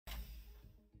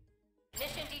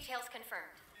Details confirmed.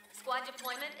 Squad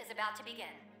deployment is about to begin.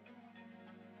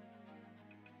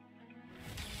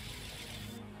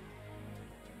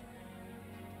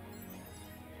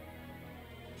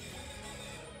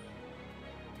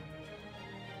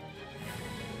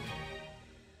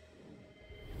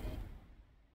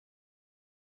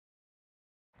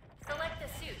 Select the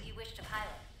suit you wish to pilot.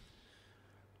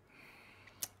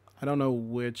 I don't know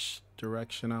which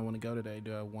direction I want to go today.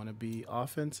 Do I want to be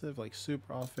offensive, like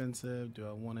super offensive? Do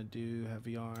I want to do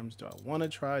heavy arms? Do I want to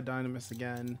try Dynames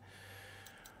again?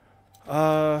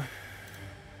 I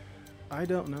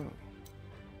don't know.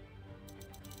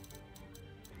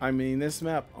 I mean, this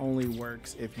map only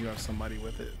works if you have somebody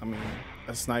with it. I mean,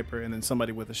 a sniper and then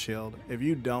somebody with a shield. If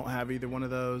you don't have either one of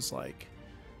those, like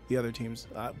the other teams,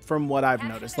 from what I've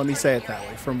noticed, let me say it that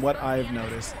way. From what I've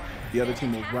noticed, the other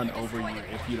team will run over you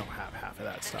if you don't have half of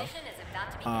that stuff.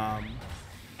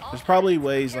 There's probably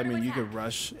ways, I mean, you could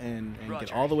rush and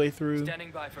get all the way through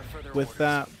with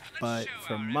that, but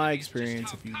from my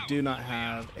experience, if you do not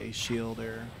have a shield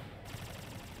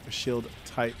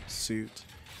type suit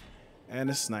and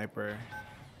a sniper,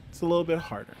 it's a little bit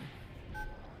harder.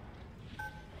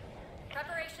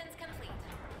 Preparations complete.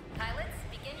 Pilots,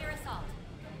 begin your assault.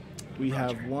 We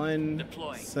have one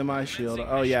semi-shield.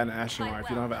 Oh yeah, an Ashimar. If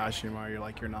you don't have an Ashimar,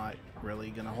 you're not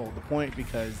really gonna hold the point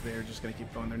because they're just gonna keep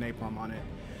throwing their napalm on it,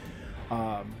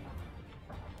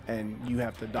 and you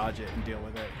have to dodge it and deal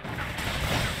with it.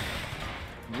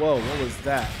 Whoa, what was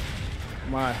that?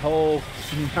 My whole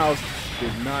mouse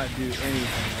did not do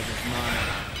anything. I just not.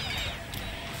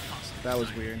 That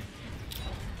was weird.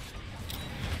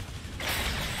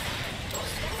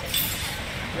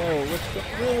 Whoa, what's the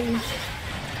really?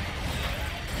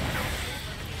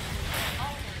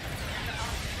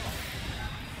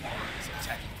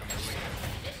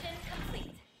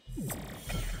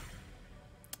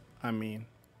 I mean,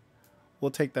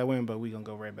 we'll take that win, but we're going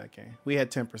to go right back in. We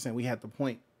had 10%. We had the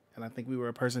point, and I think we were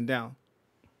a person down.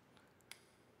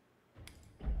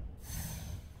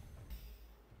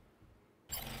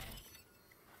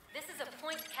 This is a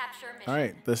point capture mission. All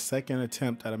right, the second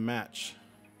attempt at a match.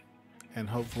 And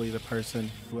hopefully the person,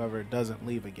 whoever, doesn't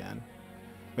leave again.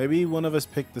 Maybe one of us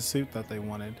picked the suit that they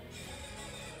wanted,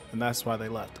 and that's why they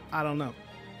left. I don't know.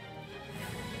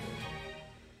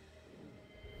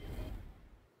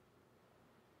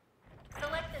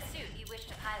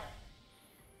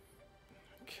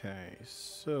 Okay,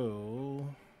 so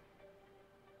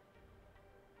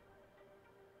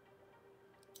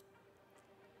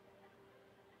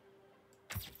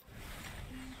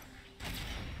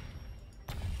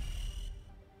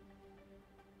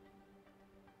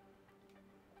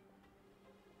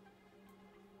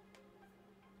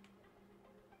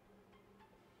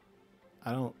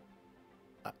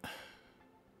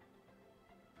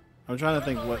I'm trying to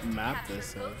think what map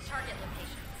this is.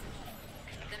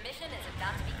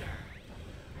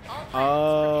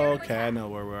 Oh, okay, I know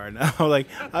where we are now. Like,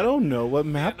 I don't know what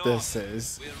map this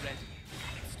is.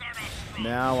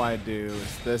 Now I do.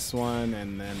 It's this one,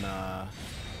 and then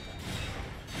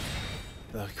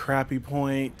the crappy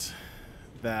point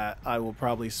that I will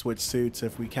probably switch suits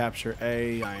if we capture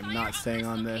A. I am not staying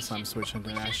on this. I'm switching to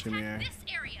Nashimir.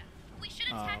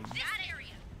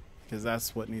 Because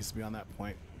that's what needs to be on that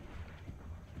point.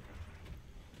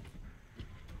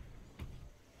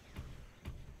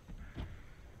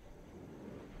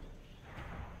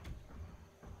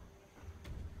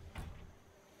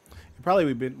 It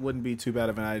probably wouldn't be too bad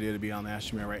of an idea to be on the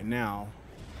Ashimir right now.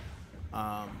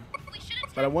 But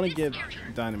I want to give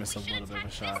Dynames a little bit of a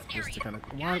shot, just to kind of.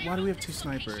 Why do we have two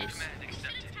snipers?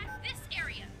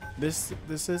 This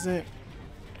isn't.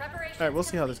 All right, we'll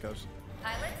see how this goes.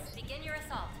 Pilots, begin your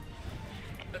assault.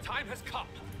 The time has come.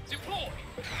 Deploy.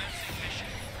 Commencing mission.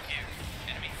 Here,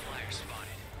 enemy flyer spotted.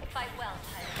 Fight well,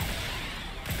 pilots.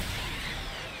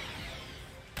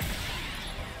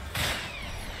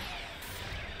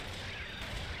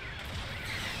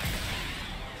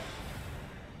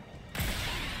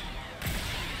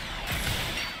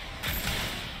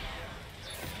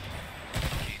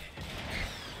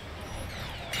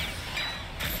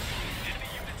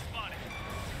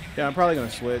 Yeah, I'm probably gonna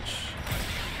switch.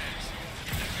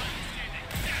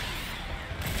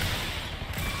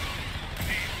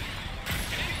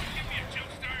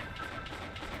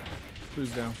 Who's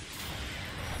down?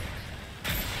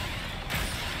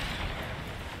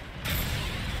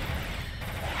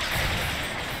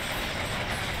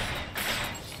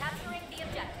 Capturing the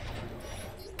objective.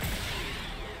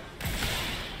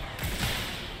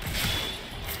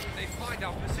 They find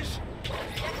our position.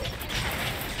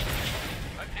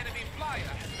 An enemy flyer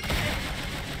has been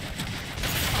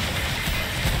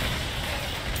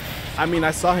I mean,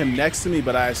 I saw him next to me,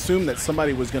 but I assumed that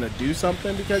somebody was gonna do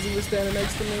something because he was standing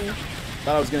next to me.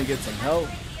 Thought I was gonna get some help.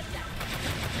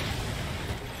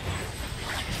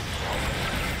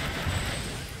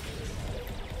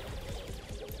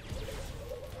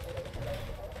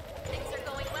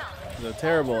 It's a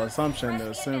terrible assumption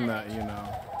to assume that, you know.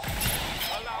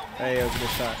 Hey, it was a good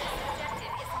shot.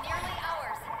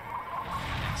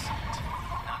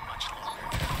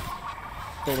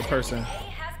 Kill the person.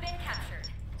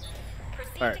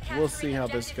 Alright, we'll see how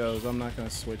this goes. I'm not going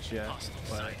to switch yet,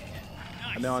 but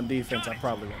I know on defense I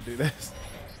probably won't do this.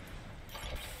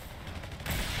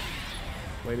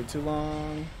 Waited too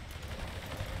long.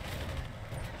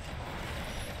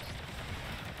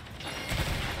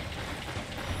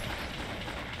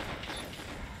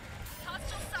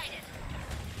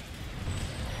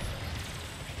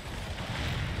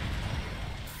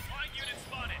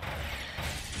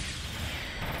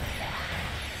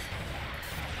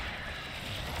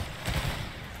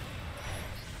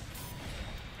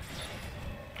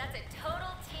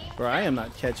 Bro, I am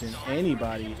not catching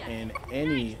anybody in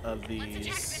any of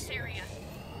these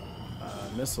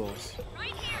missiles.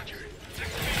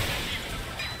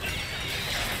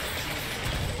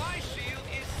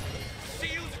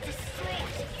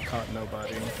 Caught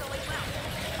nobody.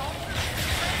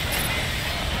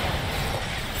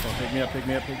 Oh, pick me up, pick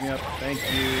me up, pick me up. Thank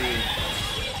you.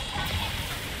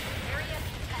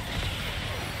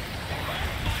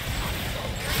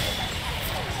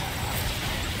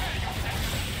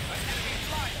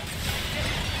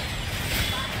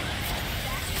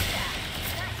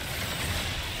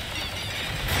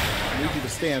 I need you to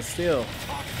stand still.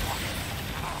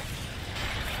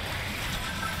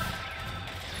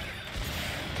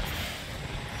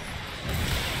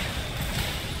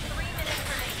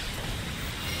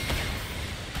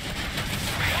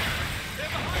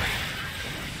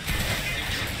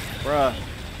 Bruh.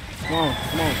 Come on,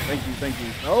 come on. Thank you, thank you.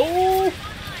 Oh,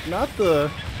 not the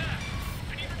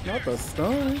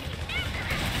stun.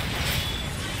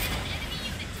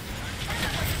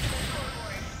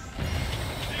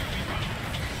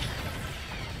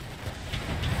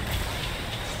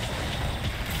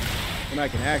 And I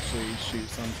can actually shoot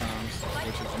sometimes,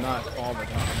 which is not all the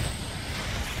time.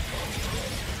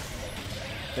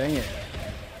 Dang it.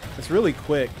 It's really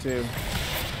quick too.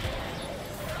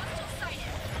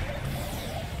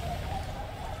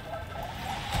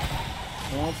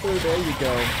 On through, there you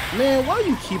go. Man, why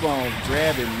you keep on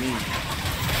grabbing me?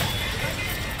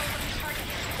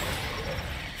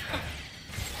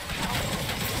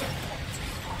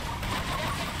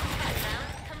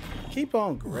 Keep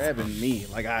on grabbing me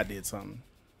like I did something.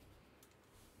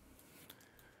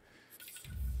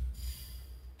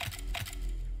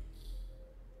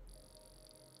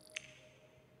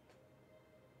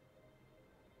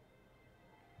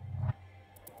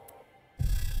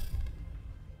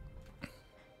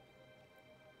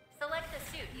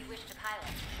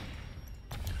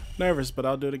 Nervous, but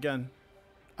I'll do it again.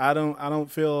 I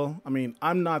don't feel, I mean,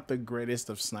 I'm not the greatest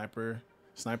of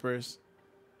snipers.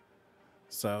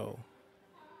 So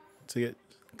to get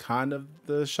kind of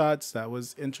the shots, that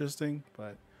was interesting,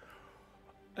 but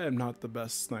I am not the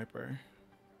best sniper.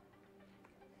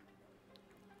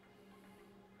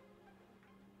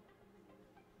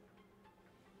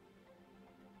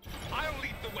 I'll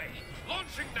lead the way.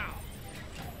 Launching now.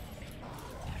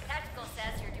 Tactical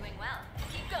says you're doing well.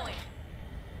 Keep going.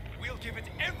 We'll give it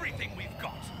everything we've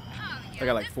got. I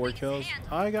got like 4 kills.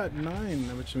 I got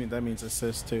 9, which means that means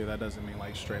assists too. That doesn't mean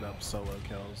like straight up solo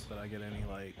kills that I get any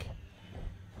like.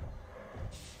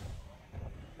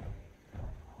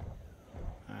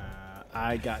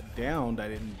 I got downed. I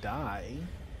didn't die.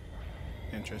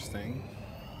 Interesting.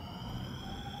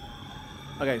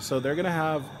 Okay, so they're gonna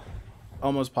have,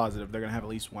 almost positive, they're gonna have at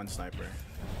least one sniper.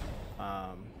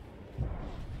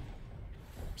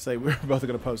 Say we're both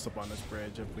gonna post up on this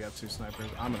bridge if we have 2 snipers.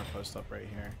 I'm gonna post up right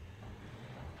here.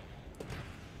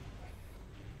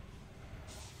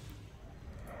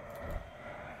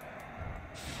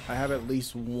 I have at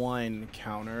least 1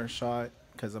 counter shot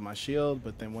because of my shield,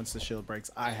 but then once the shield breaks,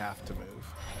 I have to move.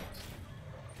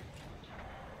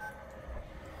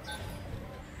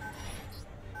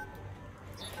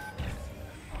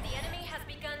 The enemy has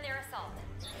begun their assault.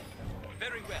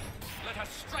 Very well. Let us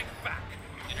strike back.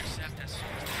 Intercept us.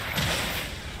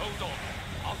 Hold on.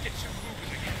 I'll get you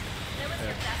moving again. That was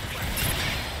your best work.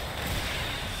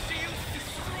 Shields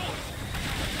destroyed.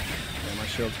 Yeah, my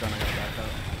shield's gonna go back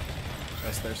up.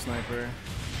 That's their sniper.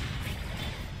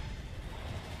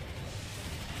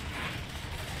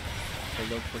 So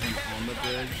look for him on the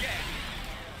bridge.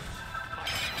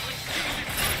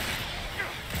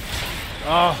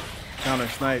 Oh, Counter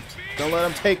sniped. Don't let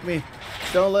him take me.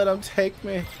 Don't let him take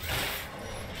me.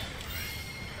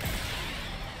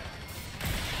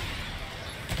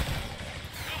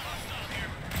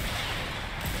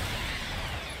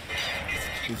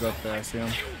 He's up there. I see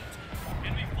him.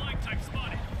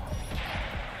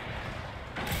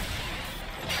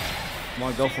 Come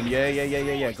on, go for him.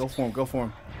 Yeah. Go for him. Go for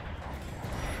him.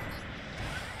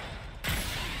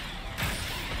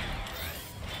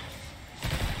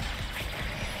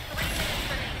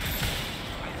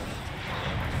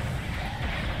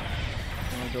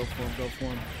 Go for him, go for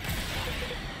him.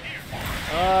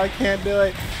 Oh, I can't do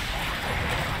it.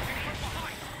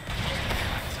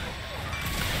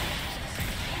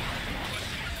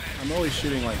 I'm always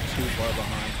shooting like too far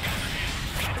behind.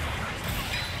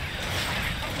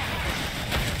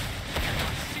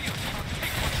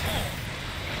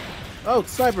 Oh,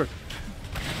 sniper.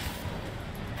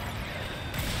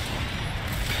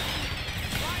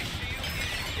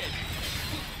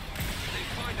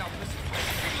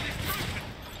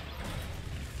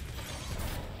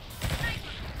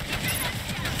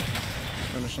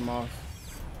 Finish him off.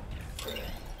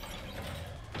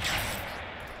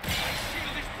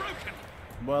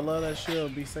 Boy, I love that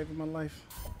shield. Be saving my life.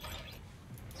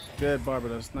 Good,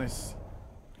 Barbados. Nice.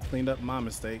 Cleaned up my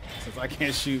mistake since I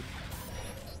can't shoot.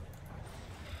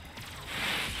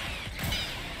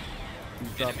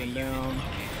 He's dropping down.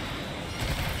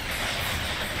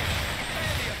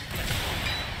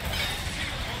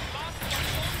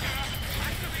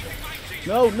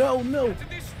 No, no, no.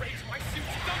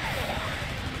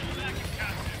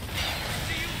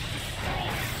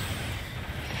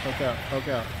 Poke out, poke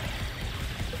out.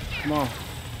 Come on.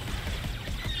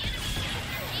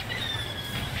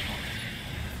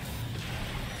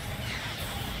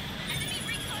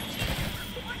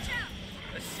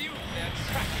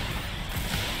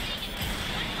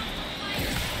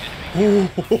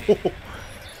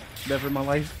 Never in my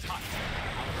life.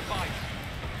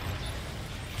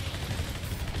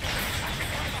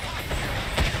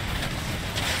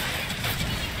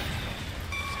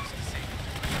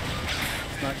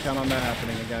 Let's not count on that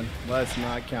happening again. Let's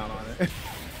not count on it.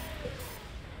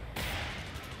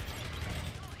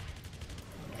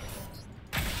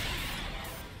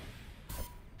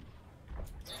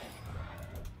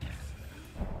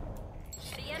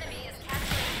 The enemy is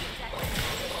capturing the objective.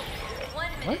 1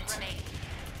 minute What? remaining.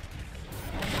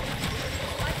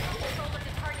 Vital control of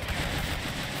the target area.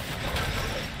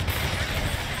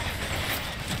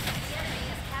 The enemy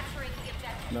is capturing the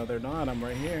objective. No, they're not. I'm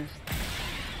right here.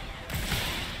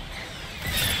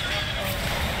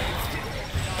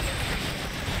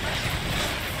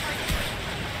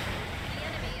 The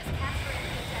enemy is capturing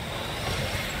the objective.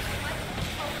 Vital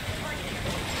control of the target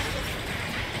area.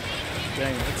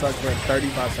 Dang, it took for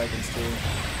 35 seconds too.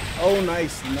 Oh,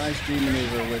 nice. Nice G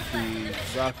maneuver with the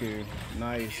Zaku.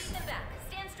 Nice. Them back.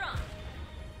 Stand strong.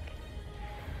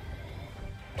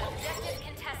 Objective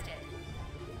contested.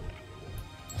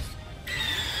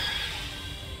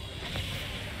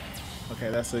 Okay,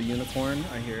 that's a unicorn.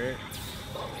 I hear it.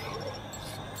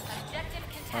 Objective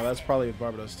contested. Oh, that's probably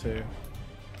Barbados too.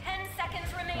 10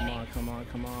 seconds Come remaining. on, come on,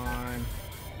 come on.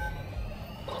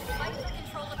 Fight for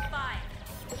control of 5,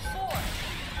 4,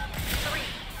 3,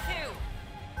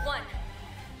 2, 1.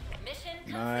 Mission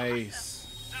complete. Nice.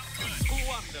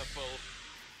 Wonderful.